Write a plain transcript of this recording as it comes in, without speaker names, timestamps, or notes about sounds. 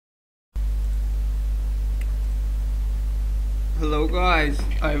Hello guys,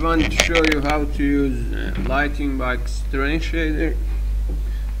 I want to show you how to use Lighting Box terrain shader.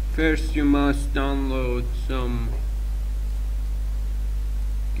 First you must download some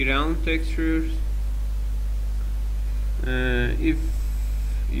ground textures. If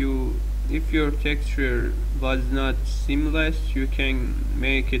your texture was not seamless, you can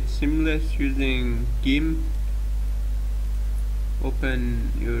make it seamless using GIMP.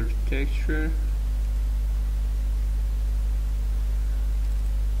 Open your texture.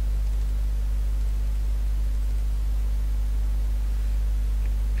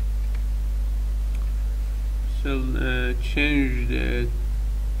 So change the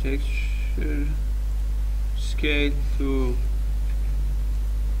texture scale to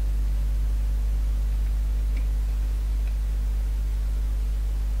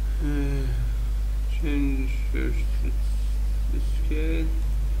change first the scale.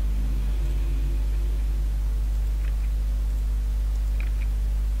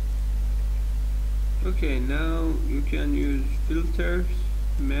 Okay, now you can use filters,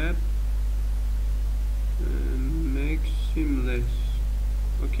 map, make seamless.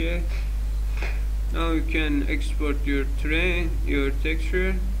 Okay, now you can export your terrain, your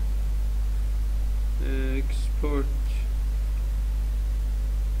texture. Export.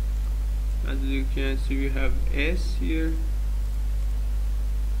 As you can see, we have S here.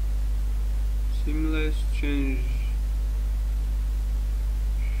 Seamless. Change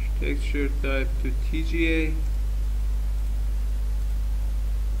texture type to TGA.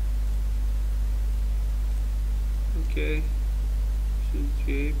 Okay,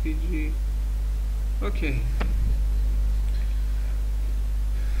 JPG. Okay.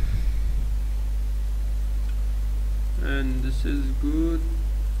 And this is good.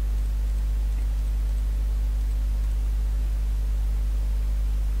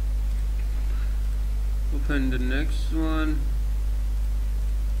 Open the next one.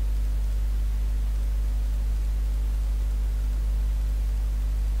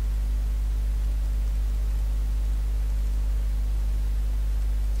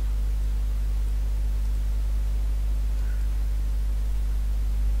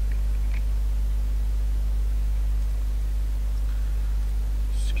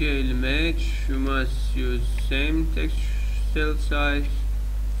 Scale match, you must use same text cell size.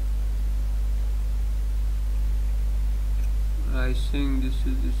 I think this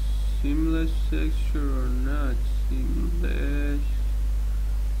is the seamless texture or not seamless.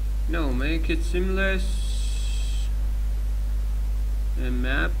 No, make it seamless. A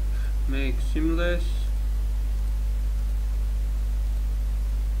map, make seamless.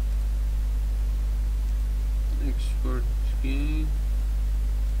 Export again.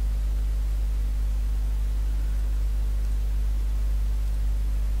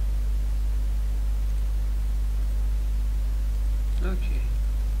 Okay,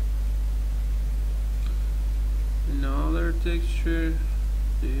 another texture,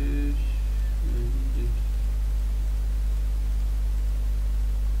 this and this.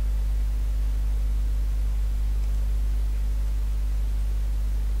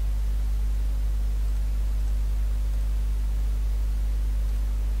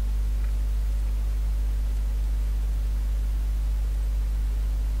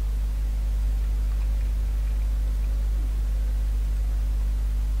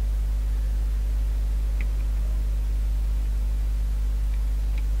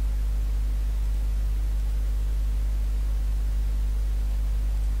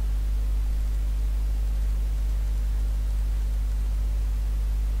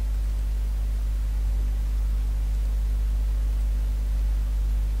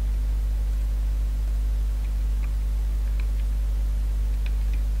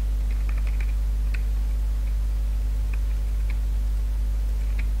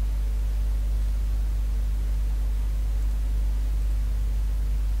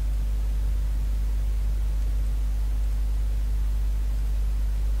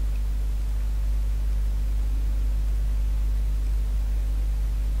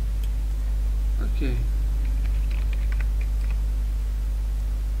 Okay.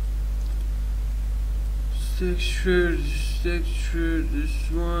 Texture,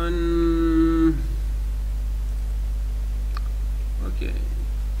 this one. Okay,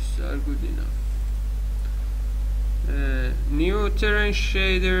 these are good enough. New terrain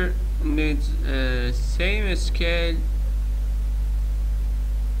shader needs same scale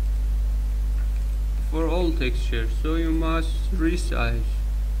for all textures, so you must resize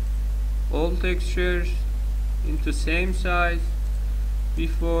all textures into same size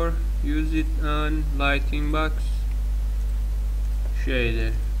before use it on Lighting Box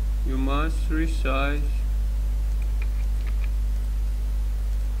shader. You must resize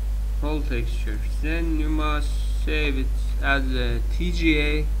all textures. Then you must save it as a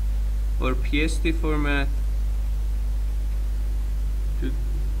TGA or PSD format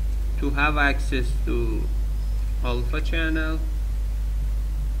to have access to alpha channel.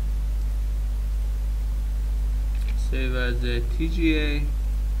 Save as a TGA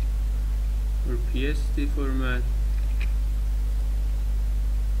or PSD format.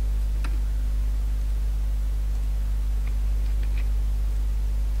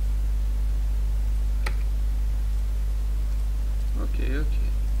 Okay.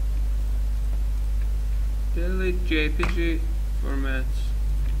 Delete JPG formats.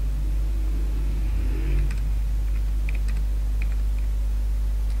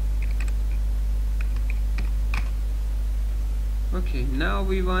 Okay, now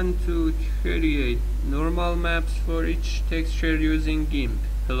we want to create normal maps for each texture using GIMP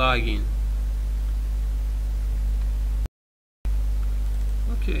plugin.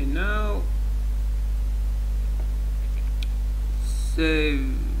 Okay, now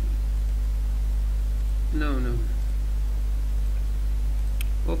save. No.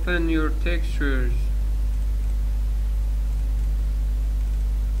 Open your textures.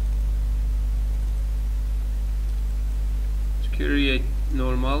 To create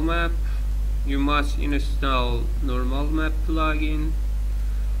normal map, you must install normal map plugin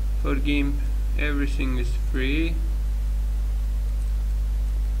for GIMP. Everything is free.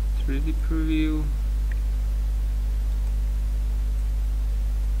 3D preview.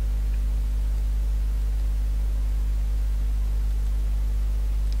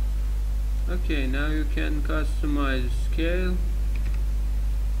 Okay, now you can customize scale,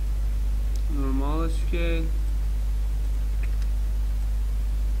 normal scale.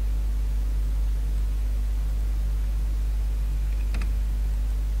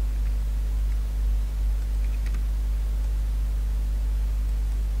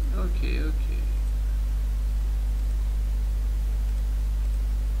 Okay.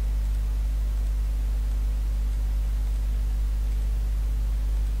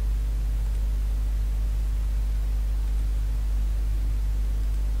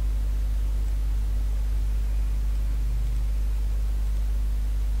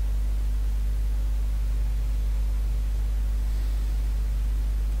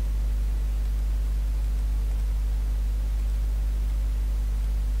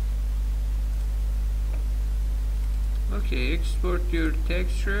 Okay, export your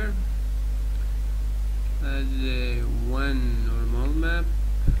texture as one normal map.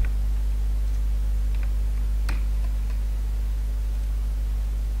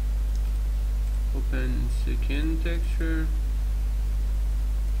 Open second texture.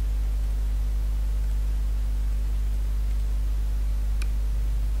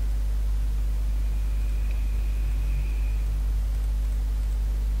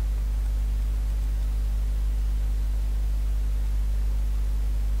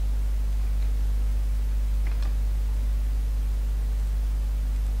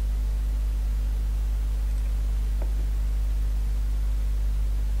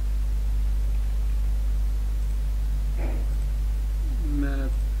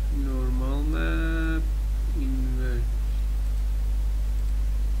 Normal map, invert.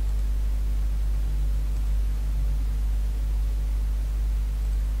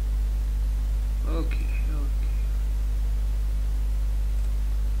 Okay.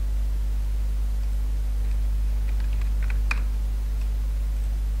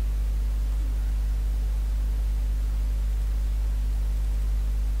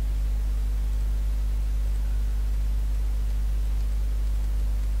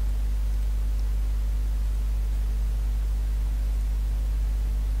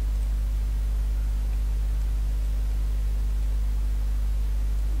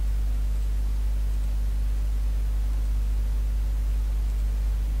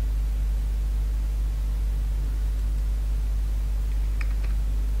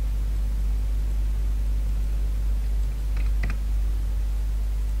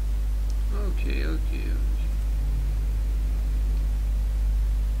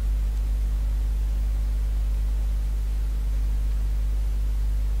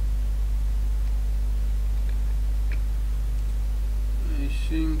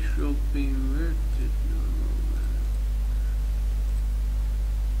 Thing should be inverted normal map.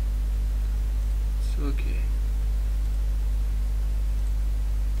 It's okay.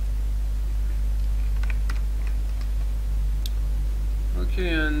 Okay,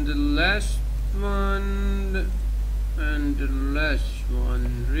 and the last one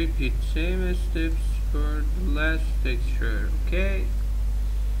repeat same steps for the last texture.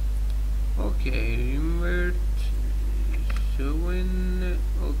 Okay, invert. So when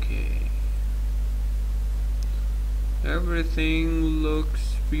okay Okay, everything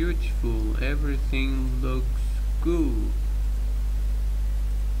looks beautiful, everything looks good,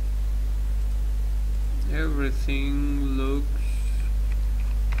 everything looks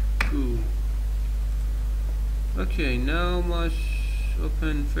good. Okay, now must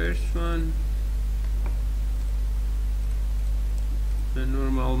open first one. The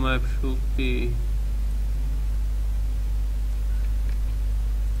normal map should be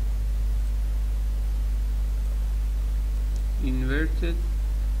inverted.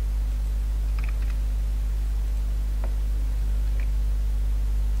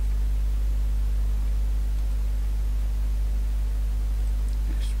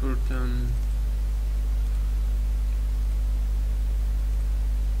 Export on.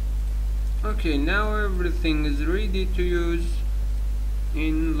 Okay, now everything is ready to use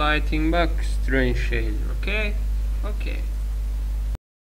in Lighting Box train shade. Okay.